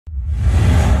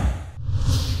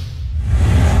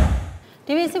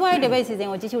DVB စီးပွားရေး debate စီ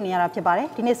စဉ်ကိုကြည့်ရှုနေရတာဖြစ်ပါတယ်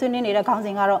ဒီနေ့ဆွေးနွေးနေတဲ့ခေါင်း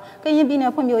စဉ်ကတော့ကရင်ပြည်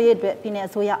နယ်ဖွံ့ဖြိုးရေးအတွက်ပြည်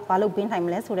နယ်အစိုးရဘာလို့ပေးနိုင်မ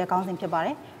လဲဆိုတဲ့ခေါင်းစဉ်ဖြစ်ပါတ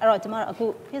ယ်အဲ့တော့ကျွန်တော်တို့အခု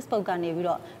Facebook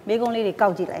ကနေပြီးတော့မေးခွန်းလေးတွေကော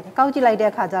က်ကြည့်လိုက်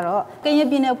တဲ့အခါကျတော့ကရင်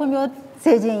ပြည်နယ်ဖွံ့ဖြိုး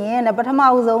စေခြင်းရင်ပထ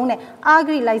မဦးဆုံးနဲ့အာ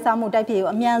ဂရိလိုက်စားမှုတိုက်ဖြစ်ကို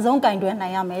အမြန်ဆုံးကင်တွယ်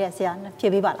နိုင်ရမယ်တဲ့ဆရာဖြေ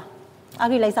ပေးပါလားအာ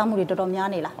ဂရိလိုက်စားမှု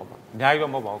တွေတော်တော်များနေလားဟုတ်ပါ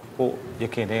အများကြီးတော့မဟုတ်ပါဘူးကို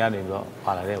ရခင်တည်း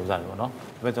ကနေပြီးတော့ပါလာတဲ့ဥစ္စာတွေပေါ့နော်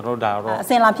ဒါပေမဲ့ကျွန်တော်တို့ဒါတော့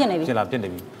အစင်လာဖြစ်နေ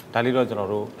ပြီဒါလေးတော့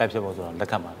ကျွန်တော်တို့တိုက်ဖြစ်ဖို့ဆိုတော့လက်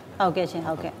ခံပါတယ်ဟုတ်ကဲ့ရှင်ဟု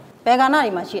တ်ကဲ့ဘယ်ကဏ္ဍ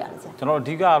တွေမှာရှိရလဲဆရာကျွန်တော်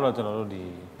အဓိကတော့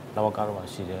ကျွန်တော်တို့ဒီလောကကတော့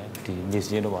ရှိတယ်ဒီမြေစ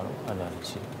င်းတို့ပါတော့အဲ့ဒါ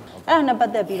ရှိတယ်အဲ့ဒါနဲ့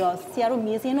ပတ်သက်ပြီးတော့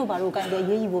ဆရာတို့မြေစင်းတို့ဘာလို့ကင်တယ်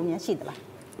ရေးယူဖို့များရှိသလား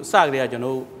စကလေးက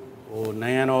ကျွန်တော်ဟို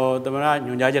နိုင်ငံတော်သမ္မတ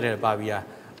ညွှန်ကြားချက်တွေပါပြီးတာ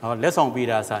လက်ဆောင်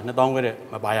ပေးတာအစား2000ခွဲတဲ့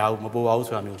မပါရဘူးမပိုပါဘူး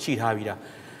ဆိုတာမျိုးရှိထားပြီးတာ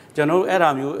ကျွန်တော်တို့အဲ့ဒါ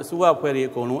မျိုးအစိုးရအဖွဲ့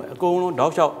တွေအကုန်လုံး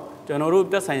တောက်လျှောက်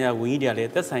ကျွန်တော်တို့သက်ဆိုင်ရာဝန်ကြီးတွေလ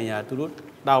ည်းသက်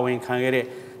ဆိုင်ရာသူတို့တာဝန်ခံခဲ့တဲ့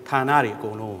ဌာနတွေ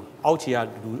အကုန်လုံးအောက်ခြေက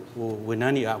ဟိုဝန်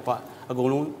ထမ်းတွေအကုန်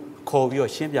လုံးခေါ်ပြီး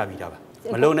တော့ရှ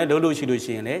င်းပြပြီးတာပါမလုံးနဲ့လုံးလို့ရှိလို့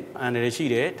ရှိရင်လည်းအန်ရ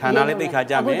ရှိတယ်ဌာနလ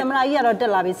ည်းသိခါကြမယ်အခုသမ္မတကြီးကတော့တ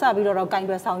က်လာပြီးစပြီးတော့ကင်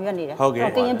တွယ်ဆောင်ရွက်နေတယ်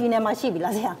ကရင်ပြည်နယ်မှာရှိပြီ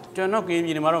လားဆရာကျွန်တော်က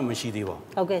ရင်ပြည်နယ်မှာတော့မရှိသေးပါ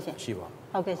ဘူးဟုတ်ကဲ့ရှင်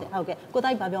ရှိပါဟုတ်ကဲ့ရှင်ဟုတ်ကဲ့ကို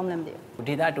တိုက်ဘာပြောမလဲမသိဘူး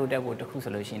ဒေတာတိုးတက်ဖို့တခု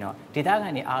ဆိုလို့ရှိရင်တော့ဒေတာက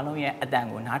နေအားလုံးရဲ့အတန်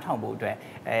ကိုနားထောင်ဖို့အတွက်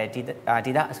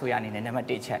ဒေတာအစိုးရအနေနဲ့နံပါတ်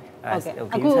1ချက်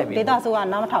အခုဒေတာအစိုး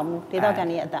ရနားမထောင်ဘူးဒေတာကန်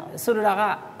ရဲ့အတန်ဆိုလိုတာက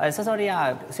စောစောတွေက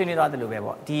ဆွေးနွေးသွား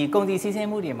တယ်လို့ပဲပေါ့ဒီကုန်စည်စီးဆ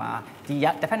င်းမှုတွေမှာဒီ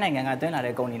တစ်ဖက်နိုင်ငံကတွ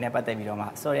င်းလာတဲ့ကုန်တွေနဲ့ပတ်သက်ပြီးတော့မှ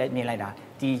စောရမြင်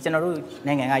လိုက်တာဒီကျွန်တော်တို့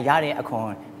နိုင်ငံကရတဲ့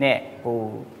အခွန်နဲ့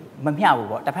ဟိုမမျှဘူး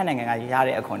ပေါ့တစ်ဖက်နိုင်ငံက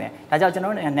ရတဲ့အခွန်နဲ့ဒါကြောင့်ကျွန်တော်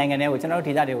တို့နိုင်ငံတွေကိုကျွန်တော်တို့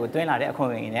ဒေသတွေကိုတွင်းလာတဲ့အခွန်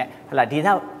ဝင်နဲ့ဟလာဒေသ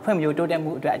ဖွံ့ဖြိုးတိုးတက်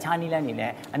မှုအတွက်အခြားနည်းလမ်းတွေ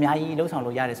နဲ့အများကြီး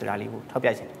လှုံ့ဆော်လို့ရတယ်ဆိုတာလေးကို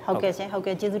ထောက်ပြချင်တယ်ဟုတ်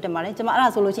ကဲ့ရှင်ဟုတ်ကဲ့ကျေးဇူးတင်ပါတယ်ကျွန်မအဲ့ဒါ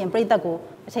ဆိုလို့ရှိရင်ပြည်သက်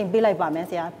ကိုအချိန်ပေးလိုက်ပါမယ်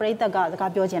ဆရာပြည်သက်ကစ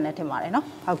ကားပြောချင်တယ်ထင်ပါတယ်နော်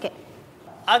ဟုတ်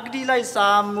ကဲ့အဂတိလိုက်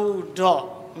စားမှုတော့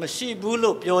မရှိ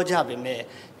ဘူးလို့ပြောကြပေမဲ့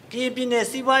ကရင်ပြည်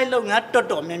နယ်စီးပွားရေးလုပ်င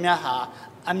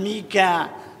န်းတော်တော်များများဟာအမိ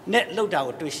ကန်နဲ့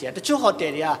လောက်တာကိုတွေ့ရှိရတချို့ဟိုတ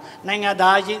ယ်တွေက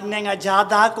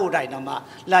နိုင်ငံခြားသားကိုယ်တိုင်တော့မှ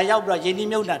လာရောက်ပြီးတော့ရ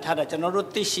င်းနှီးမြှုပ်နှံထားတာကျွန်တော်တို့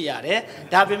သိရှိရ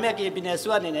တယ်ဒါပေမဲ့ကရင်ပြည်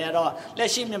နယ်စုအနေနဲ့ကတော့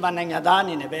လက်ရှိမြန်မာနိုင်ငံသား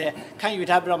အနေနဲ့ပဲခံယူ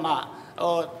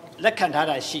ထားပြီးတော့မှလက်ခံ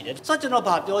ထားတာရှိတယ်ဆိုတော့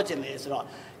ကျွန်တော်ဗာပြောချင်တယ်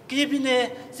ဆိုတော့ကရင်ပြည်နယ်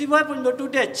စီးပွားရေးဖွံ့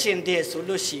ဖြိုးတိုးတက်ခြင်းတဲ့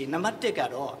ဆိုလို့ရှိရင်နံပါတ်1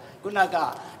ကတော့ခုန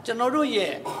ကကျွန်တော်တို့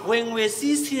ရဲ့ဝင်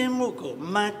ငွေစီးဆင်းမှုကို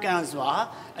မှန်ကန်စွာ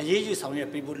အရေးယူ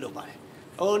ဆောင်ရွက်ပေးဖို့လိုပါတယ်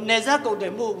နေဇက်ကုန်တ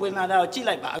ယ်မှုဝင်လာတော့ကြ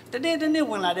ည့်လိုက်ပါတနေ့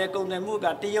ဝင်လာတဲ့ကုန်တယ်မှု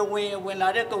ကတရားဝင်လာ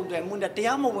တဲ့ကုန်တယ်မှုနဲ့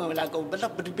တရားမဝင်လာကုန်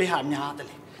ဘယ်ဟာများတယ်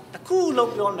လဲ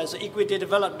တခုလုံးပြောမယ်ဆို equity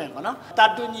development ပေါ့နော်တာ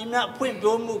တူညီ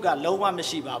မျှဖွံ့ဖြိုးမှုကလုံးဝမ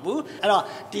ရှိပါဘူး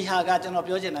အဲ့တော့ဒီဟာက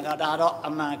ကျွန်တော်ပြောချင်တာကဒါတော့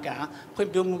အမှန်ကန်ဖွံ့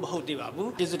ဖြိုးမှုမဟုတ်သေးပါ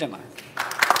ဘူးကျေးဇူးတင်ပါတယ်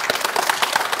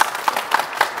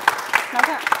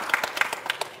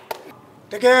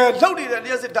တကယ်လောက်နေတဲ့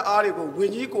လျှက်စစ်တအားတွေကို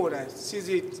ဝင်းကြီးကိုယ်တိုင်စီ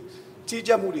ကြီး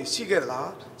ကြပ်မှုတွေရှိခဲ့သလား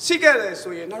ရှိခဲ့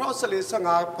တယ်ဆိုရင်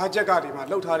2014-15ဘတ်ဂျက်ကဒီ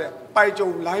မှာလှုပ်ထားတဲ့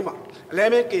ပိုင်ကြုံလိုင်းမှာ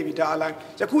အလဲမဲ KB ဒါအလို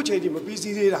င်းယခုချိန်ထိမပြီး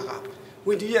စည်းသေးတာက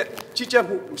ဝန်ကြီးရဲ့ကြီးကြပ်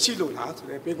မှုမရှိလို့လား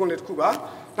ဆိုတဲ့ဘေးကွန်းလေးတစ်ခုပါ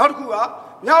နောက်တစ်ခု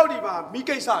ကမြောက်ဒီမှာမိ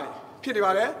ကိစ္စတွေဖြစ်နေပါ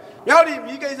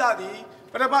တယ်မြောက်ဒီမိကိစ္စဒီ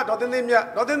ပထမဒေါ်သင်းသ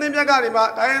င်းမြတ်ကနေမှ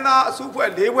တိုင်းရင်းသားအစု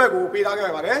အဖွဲ့၄ဘွဲ့ကိုပေး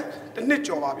ထားခဲ့ပါတယ်တစ်နှစ်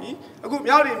ကျော်ပါပြီ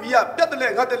အခုမြောက်ဒီမိကပြတ်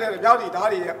တလဲငတ်တလဲမြောက်ဒီသား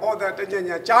တွေရဲ့ order တကြံ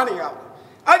ကြံကြားနေရပါ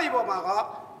တယ်အဲ့ဒီပေါ်မှာက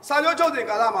စာချုပ်ချုပ်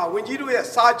စဉ်ကာလမှာဝင်ကြီးတို့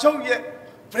ရဲ့စာချုပ်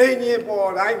ရဲ့ဗြိဉ္ဉ်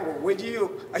ပေါ်တိုင်းကိုဝင်ကြီးတို့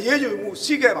အရေးယူ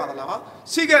မှုရှိခဲ့ပါသ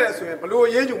လားရှိခဲ့တယ်ဆိုရင်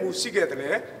ဘလို့အရေးယူမှုရှိခဲ့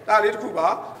တယ်လဲဒါလေး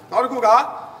တစ်ခုပါနောက်တစ်ခုက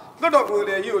လွတ်တော်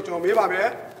ကိုယ်လေကြီးကိုကျွန်တော်မေးပါ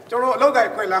မယ်ကျွန်တော်အလောက်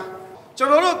ကိုင်ခွင့်လားကျွန်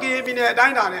တော်တို့ကရင်ပြည်နယ်အ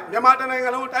တိုင်းအတာနဲ့မြန်မာတိုင်း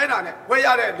နိုင်ငံလုံးအတိုင်းအတာနဲ့ဝယ်ရ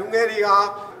တဲ့လူငယ်တွေက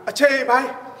အချိန်ပိုင်း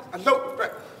အလုပ်အတွက်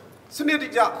စနစ်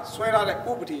တကျဆွဲထားတဲ့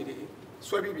ဥပဒေ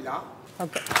တွေဆွဲပြီးပြီလားဟုတ်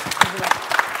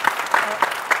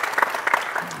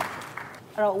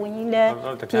ကဲ့အဲ့တော့ဝင်းကြီးလည်း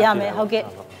ဖြေရမယ်ဟုတ်ကဲ့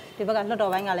ဒီဘက်က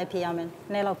လွှတ်တော်ပိုင်းကလည်းဖြေရ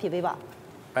မယ်နည်းလောက်ဖြေပေးပါ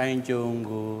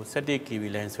ပိုင်ကြုံကို17 KB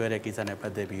လိုင်းဆွဲတဲ့ကိစ္စနဲ့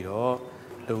ပတ်သက်ပြီးတော့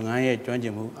လုပ်ငန်းရဲ့ကျွ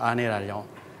မ်းကျင်မှုအားနည်းတာကြောင့်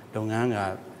လုပ်ငန်း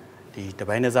ကဒီတ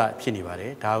ပိုင်းတစ်စဖြစ်နေပါ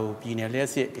တယ်ဒါကိုပြည်နယ်လျှက်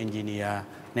စစ်အင်ဂျင်နီယာ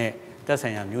နဲ့သက်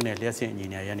ဆိုင်ရာမြို့နယ်လျှက်စစ်အင်ဂျင်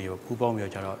နီယာရနေကိုပူးပေါ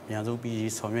င်းပြီးတော့အများဆုံးပြီး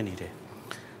ဆောင်ရွက်နေတယ်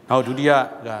နောက်ဒုတိယ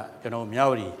ကကျွန်တော်မြော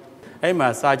က်ရီ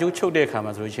အဲ့မှာစာချုပ်ချုပ်တဲ့အခါ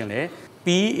မှာဆိုလို့ရှိရင်လေ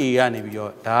PA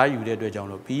ကနေပြီးတော့ဓာတ်ယူတဲ့အတွက်ကြောင့်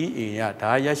လို့ PA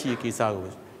ကဓာတ်ရရှိကိစ္စ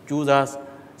ကိုကြိုး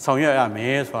စားဆောင်ရွက်ရမ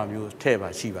ယ်ဆိုတာမျိုးထည့်ပါ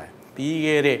ရှိပါတယ်ပြီး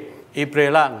ခဲ့တဲ့ဧပြီ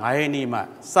လ9ရက်နေ့မှ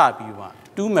စပြီးမှ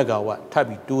2 megawatt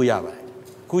ထပ်ပြီးတိုးရပါ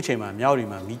တယ်အခုချိန်မှာမြောက်ရီ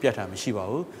မှာမီးပြတ်တာမရှိပါ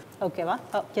ဘူးဟုတ်ကဲ့ပါ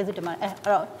ဟုတ်ကျေးဇူးတင်ပါတယ်အဲ့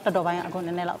တော့လွှတ်တော်ပိုင်းကအခုန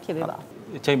ည်းနည်းလောက်ဖြည့်ပေးပါ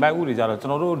အချိန်ပိုင်းဥပဒေကြတော့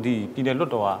ကျွန်တော်တို့ဒီပြည်နယ်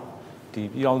လွှတ်တော်ကဒီ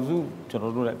ပြည်အောင်စုကျွန်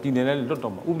တော်တို့လည်းပြည်နယ်နဲ့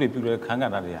လွှတ်တော်မှာဥပဒေပြုတဲ့ခန်း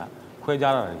ကဏ္ဍတွေက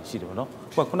ခွဲခြားတာတွေရှိတယ်ပေါ့နော်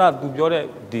ခုနကသူပြော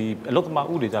တဲ့ဒီအလုသမား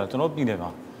ဥပဒေကြတော့ကျွန်တော်ပြည်နယ်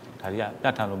မှာဒါတွေ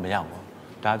ကပြဋ္ဌာန်းလို့မရ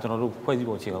ဘူးဒါကျွန်တော်တို့ဖွဲ့စည်း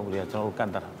ပုံအခြေခံဥပဒေကကျွန်တော်တို့က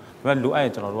န့်တတ်တာဒါပေမဲ့လိုအပ်ရ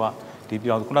င်ကျွန်တော်တို့ကဒီပြ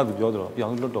ည်အောင်ခုနကသူပြောသလိုပြည်အော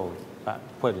င်စုလွှတ်တော်က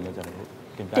ဖွဲ့တယ်လည်းကျွန်တော်တို့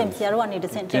တင်ဆရာတို့ကနေတ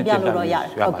ဆင့်တင်ပြလို့တော့ရ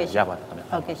တယ်ဟုတ်ကဲ့ရပါတယ်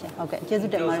ခင်ဗျဟုတ်ကဲ့ရှင်ဟုတ်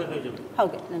ကဲ့ကျေးဇူးတင်ပါတယ်ဟုတ်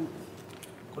ကဲ့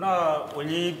ခုနဝန်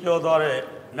ကြီးပြောသွားတဲ့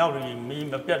နောက်ရီမီး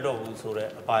မပြတ်တော့ဘူးဆိုတဲ့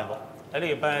အပိုင်းပေါ့အဲ့ဒီ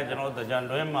အပိုင်းကျွန်တော်တကြံ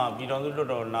တွဲမှာပြည်တော်စုလွတ်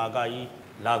တော်နာဂကြီး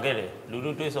လာခဲ့တယ်လူ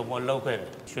လူတွေးဆုံပွဲလုပ်ခဲ့တယ်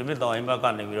ရွှေမြစ်တော်အိမ်ဘက်က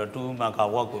နေပြီးတော့2မန်ကာ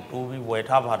ဝက်ကိုတိုးပြီးဝယ်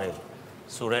ထားပါတယ်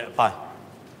ဆိုတဲ့အပိုင်း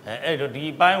အဲ့တော့ဒီ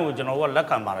အပိုင်းကိုကျွန်တော်ကလက်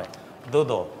ခံပါတယ်သို့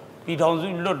တော့ပြည်တော်စု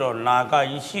လွတ်တော်နာဂ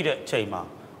ကြီးရှိတဲ့အချိန်မှာ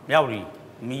မြောက်ရီ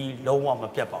မီးလုံးဝမ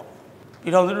ပြတ်ပါဘူးပြ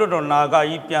ည်တော်စုလွတ်တော်နာဂ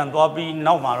ကြီးပြန်သွားပြီး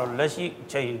နောက်မှာတော့လက်ရှိအ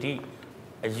ချိန်ထိ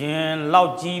အရင်လော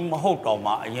က်ကြီးမဟုတ်တော့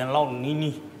မှအရင်လောက်နီး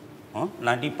နီးနော်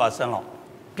 90% လောက်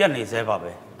ပြတ်နေသေးပါ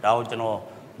ပဲဒါကိုကျွန်တော်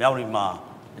မြောက်ရီမှာ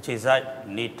အခြေစိုက်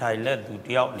နေထိုင်လက်သူတ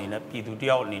ယောက်အနေနဲ့ပြည်သူတ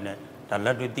ယောက်အနေနဲ့ဒါလ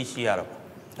က်တွေ့သိရှိရတော့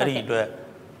အဲ့ဒီအတွက်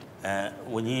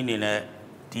ဝန်ကြီးအနေနဲ့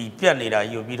ဒီပြတ်နေတာ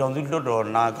ကြီးကိုပြည်တော်စုလွတ်တော်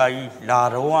နာဂကြီးလာ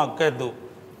တော့ကဲ့သို့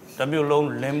တစ်မျိုးလုံး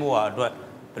လင်းဖို့အတွက်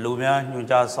ဘယ်လိုများညွှန်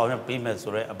ကြားဆောင်ရွက်ပေးမယ်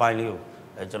ဆိုတဲ့အပိုင်းလေးကို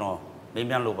ကျွန်တော်မေး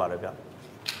မြန်းလိုပါတယ်ဗျ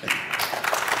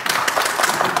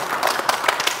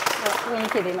ဝင်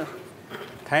ဖြစ်ပေးမလား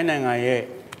ထိုင်းနိုင်ငံရဲ့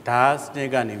ဓာတ်စနစ်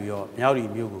ကနေပြီးတော့မြောက်ရီ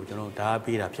မြို့ကိုကျွန်တော်ဓာတ်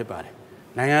ပေးတာဖြစ်ပါတယ်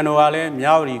နိုင်ငံတော်ကလည်း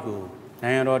မြောက်ရီကို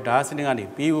နိုင်ငံတော်ဓာတ်စနစ်ကနေ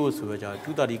ပေးဖို့ဆိုတော့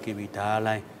230 kV ဓာတ်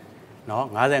လိုင်းနော်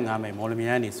55မိုင်မော်လမြို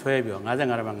င်ကနေဆွဲပြီးတော့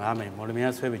55မိုင်မော်လမြို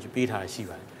င်ဆွဲပြီးပေးထားရှိ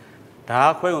ပါတယ်ဓာ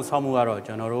တ်ခွဲုံဆောက်မှုကတော့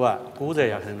ကျွန်တော်တို့က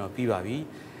90%တော့ပြီးပါပြီ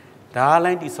ဓာတ်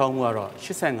လိုင်းတိဆောက်မှုကတော့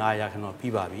85%တော့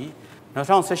ပြီးပါပြီ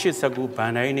2018-19ဘ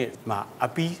န်တိုင်းနှစ်မှာအ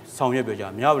ပီးဆောင်ရွက်ပြောကြ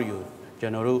မြောက်ရီကိုကျွ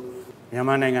န်တော်တို့မြန်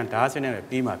မာနိုင်ငံဓာတ်စနစ်နဲ့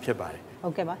ပြီးမှဖြစ်ပါတယ်ဟု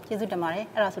တ်ကဲ့ပါကျေးဇူးတင်ပါတယ်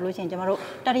အဲ့ဒါဆိုလို့ရှိရင်ကျွန်တော်တို့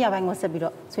တတိယပိုင်းကိုဆက်ပြီး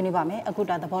တော့ဆွေးနွေးပါမယ်အခု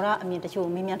ဒါသဘောထားအမြင်တချို့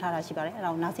မေးမြန်းထားတာရှိပါတယ်အဲ့ဒါ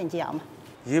ကိုနားဆင်ကြည့်အောင်ပါ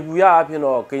ရေပူရအဖြစ်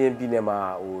တော့ကရင်ပြည်နယ်မှာ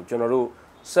ကျွန်တော်တို့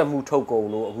စက်မှုထုတ်ကုန်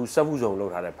လို့အခုစက်မှုစုံလု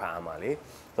ပ်ထားတဲ့ဖန်အားမှာလေ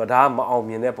ဆိုတော့ဒါကမအောင်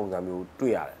မြင်တဲ့ပုံစံမျိုး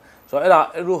တွေ့ရတယ်ဆိုတော့အဲ့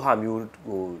လိုဟာမျိုး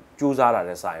စူးစမ်းတာ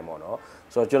နဲ့စာရင်ပေါ့နော်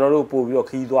ဆိုတော့ကျွန်တော်တို့ပို့ပြီးတော့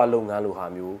ခီးသွွားလုပ်ငန်းလိုဟာ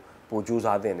မျိုးပို့စူးစ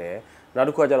မ်းတင်တယ်နောက်တ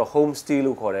စ်ခုကကျတော့ home stay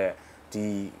လို့ခေါ်တဲ့ဒီ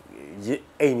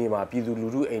အိမ်တွေမှာပြည်သူလူ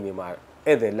ထုအိမ်တွေမှာဧ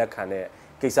ည့်သည်လက်ခံတဲ့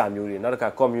ကိစ္စမျိုးတွေနောက်တစ်ခါ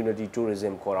community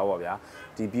tourism ခေါ်တာပေါ့ဗျာ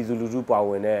ဒီပြည်သူလူထုပါဝ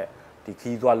င်တဲ့ဒီ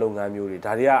ခီးသွွားလုပ်ငန်းမျိုးတွေ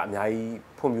ဒါတွေကအများကြီး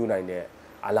ဖွံ့ဖြိုးနိုင်တဲ့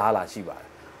အလားအလာရှိပါတယ်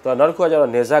။တော့နောက်တစ်ခုကကျ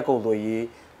တော့နေဆက်ကုံသွေးရေး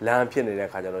လမ်းဖြစ်နေတဲ့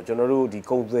ခါကျတော့ကျွန်တော်တို့ဒီ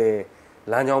ကုံသွေး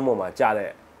လမ်းကြောင်းပေါ်မှာကြား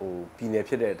တဲ့ပြည်နယ်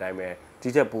ဖြစ်တဲ့အတိုင်းပဲဒီ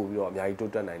ချက်ပို့ပြီးတော့အများကြီး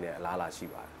တိုးတက်နိုင်တဲ့အလားအလာရှိ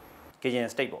ပါတယ်။ KN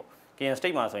State ပေါ့ KN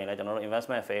State မှာဆိုရင်လည်းကျွန်တော်တို့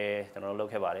investment fair ကျွန်တော်တို့လု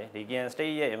ပ်ခဲ့ပါတယ်ဒီ KN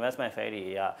State ရဲ့ investment fair တွေ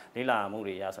ကလေးလာမှု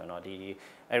တွေရဆိုရင်တော့ဒီ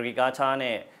agriculture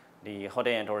နဲ့ဒီ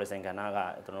hotel and tourism ကဏ္ဍက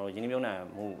ကျွန်တော်တို့ယင်းနှမြုံနှံ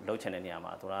မှုလုပ်ချင်တဲ့နေရာ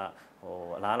မှာသူက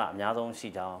အလားအလာအများဆုံးရှိ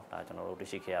ကြောင်းဒါကျွန်တော်တို့တွေ့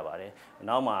ရှိခဲ့ရပါတယ်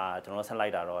နောက်မှာကျွန်တော်ဆက်လို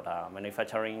က်တာတော့ဒါ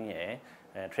manufacturing ရယ်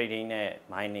trading နဲ့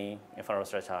mining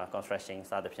infrastructure construction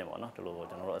စသဖြင့်ပေါ့နော်ဒီလို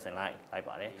ကျွန်တော်တို့အစဉ်လိုက်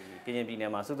ပါတယ်ကရင်ပြည်န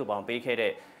ယ်မှာစုစုပေါင်းပေးခဲ့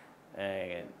တဲ့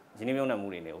ယင်းနှမြုံနှံမှု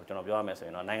တွေတွေကိုကျွန်တော်ပြောရမယ်ဆိုရ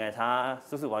င်တော့နိုင်ငံခြား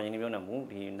စုစုပေါင်းယင်းနှမြုံနှံမှု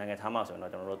ဒီနိုင်ငံခြားမှာဆိုရင်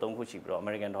တော့ကျွန်တော်တို့3ခုရှိပြီးတော့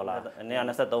American dollar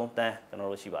 123တန်းကျွန်တော်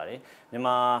တို့ရှိပါတယ်မြန်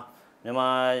မာ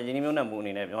ယင်းနှမြုံနှံမှုအ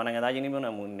နေနဲ့မြန်မာနိုင်ငံသားယင်းနှမြုံ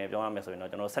နှံမှုအနေနဲ့ပြောရမယ်ဆိုရင်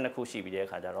တော့ကျွန်တော်12ခုရှိပြီးတဲ့အ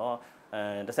ခါကျတော့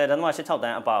10.86တ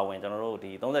န်းအပါအဝင်ကျွန်တော်တို့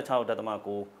ဒီ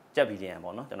36.9ကျပ်ဘီလီယံ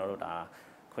ပေါ့နော်ကျွန်တော်တို့ဒါ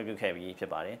ခွင့်ပြုခဲ့ပြီးဖြ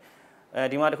စ်ပါတယ်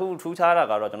ဒီမှာတခုထူးခြားတာ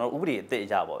ကတော့ကျွန်တော်ဥပဒေအသစ်အ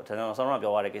ကြပေါ့ကျွန်တော်ဆောင်းတော့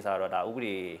ပြောရတဲ့ကိစ္စကတော့ဒါဥပ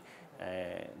ဒေ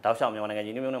တောက်လျှောက်မြန်မာနိုင်ငံယ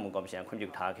င်းနှမြုံနှံမှုကော်မရှင်ခွင့်ပြု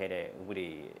ထားခဲ့တဲ့ဥပဒေ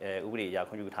အရ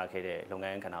ခွင့်ပြုထားခဲ့တဲ့လုပ်င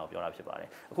န်းခန္ဓာကိုပြောတာဖြစ်ပါတယ်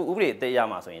အခုဥပဒေအသစ်ရ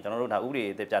မှာဆိုရင်ကျွန်တော်တို့ဒါဥပဒေ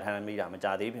အသစ်ပြဋ္ဌာန်းမိတာမကြ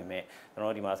သေးပေမဲ့ကျွန်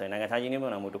တော်တို့ဒီမှာဆိုရင်နိုင်ငံခြားယင်းနှ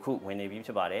မြုံနှံမှုတစ်ခုဝင်နေပြီး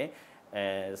ဖြစ်ပါတယ်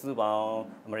စုစုပေါင်း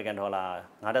American dollar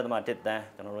 9.1 တန်း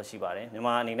ကျွန်တော်တို့ရှိပါတယ်မြန်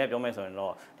မာအနေနဲ့ပြောမယ်ဆိုရင်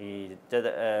တော့ဒီ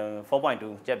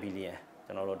4.2 ကျပ်ဘီလီယံ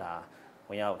ကျွန်တော်တို့ဒါ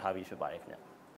ဝင်ရောက်ထားပြီးဖြစ်ပါတယ်ခင်ဗျ